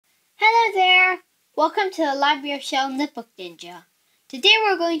Welcome to the Library of Sheldon the Book Ninja. Today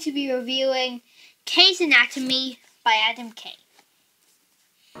we're going to be reviewing 𝐾's Anatomy by Adam K.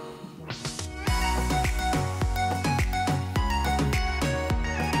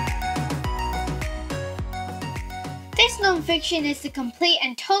 This nonfiction is the complete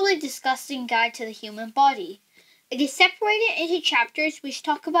and totally disgusting guide to the human body. It is separated into chapters which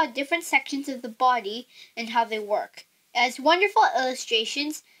talk about different sections of the body and how they work. It has wonderful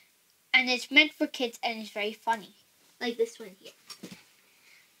illustrations and it's meant for kids and it's very funny. Like this one here.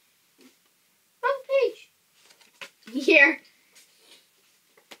 Wrong page. Here.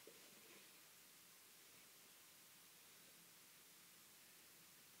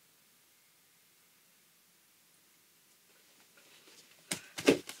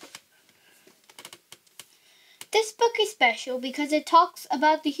 This book is special because it talks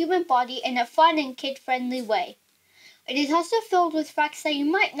about the human body in a fun and kid-friendly way. It is also filled with facts that you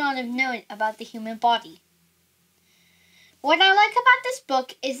might not have known about the human body. What I like about this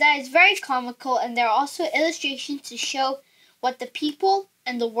book is that it's very comical and there are also illustrations to show what the people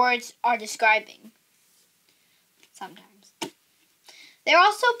and the words are describing. Sometimes. There are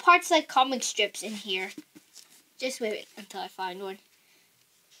also parts like comic strips in here. Just wait until I find one.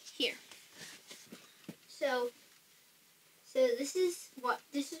 Here. So this is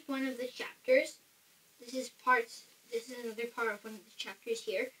one of the chapters. This is another part of one of the chapters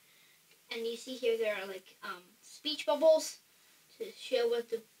here. And you see here there are like speech bubbles to show what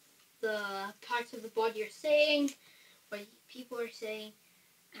the parts of the body are saying, what people are saying,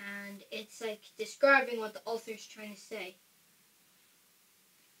 and it's like describing what the author is trying to say.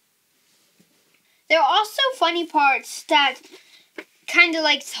 There are also funny parts that kind of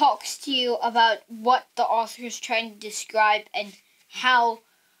like talks to you about what the author is trying to describe and how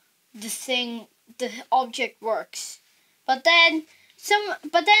the object works. But then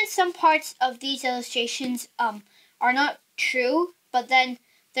some parts of these illustrations are not true, but then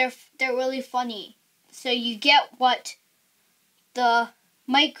they're really funny. So you get what the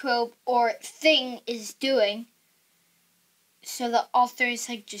microbe or thing is doing. So the author is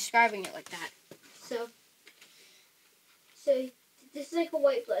like describing it like that. So this is like a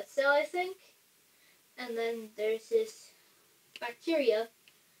white blood cell, I think. And then there's this bacteria.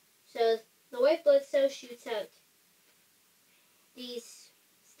 So the white blood cell shoots out these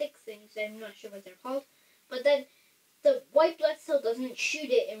stick things. I'm not sure what they're called. But then the white blood cell doesn't shoot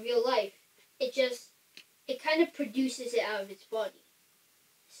it in real life. It kind of produces it out of its body.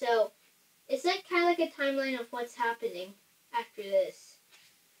 So it's like kind of like a timeline of what's happening after this.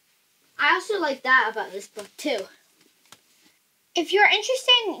 I also like that about this book too. If you're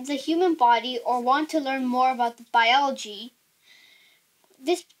interested in the human body or want to learn more about the biology,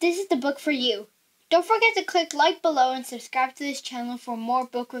 this is the book for you. Don't forget to click like below and subscribe to this channel for more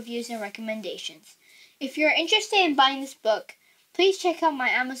book reviews and recommendations. If you're interested in buying this book, please check out my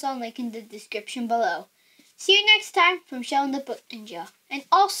Amazon link in the description below. See you next time from Sheldon the Book Ninja. And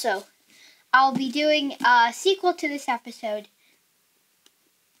also, I'll be doing a sequel to this episode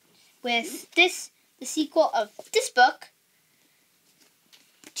with the sequel of this book.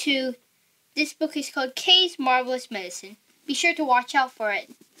 This book is called 𝐾's Marvelous Medicine. Be sure to watch out for it.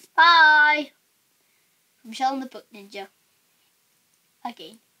 Bye! From Sheldon the Book Ninja.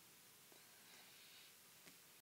 Again.